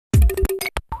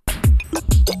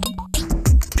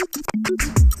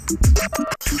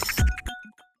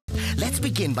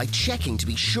begin by checking to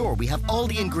be sure we have all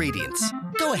the ingredients.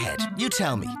 Go ahead, you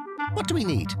tell me. What do we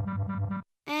need?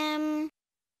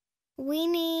 We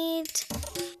need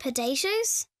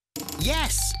potatoes.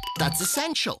 Yes, that's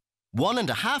essential.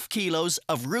 1.5 kilos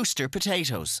of rooster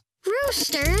potatoes.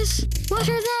 Roosters? What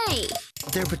are they?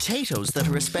 They're potatoes that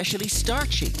are especially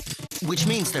starchy, which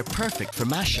means they're perfect for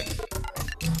mashing.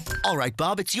 All right,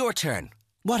 Bob, it's your turn.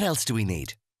 What else do we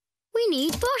need? We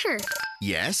need butter.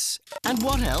 Yes, and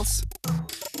what else?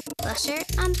 Butter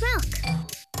and milk.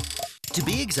 To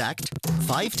be exact,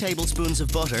 5 tablespoons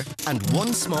of butter and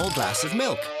 1 small glass of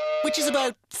milk, which is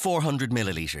about 400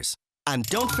 millilitres. And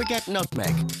don't forget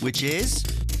nutmeg, which is...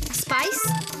 A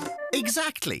spice.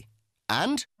 Exactly.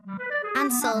 And?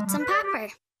 And salt and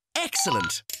pepper.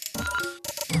 Excellent.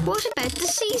 What about the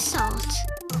sea salt?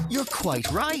 You're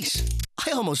quite right.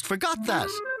 I almost forgot that.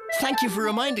 Thank you for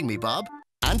reminding me, Bob.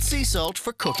 And sea salt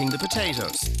for cooking the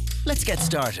potatoes. Let's get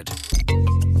started.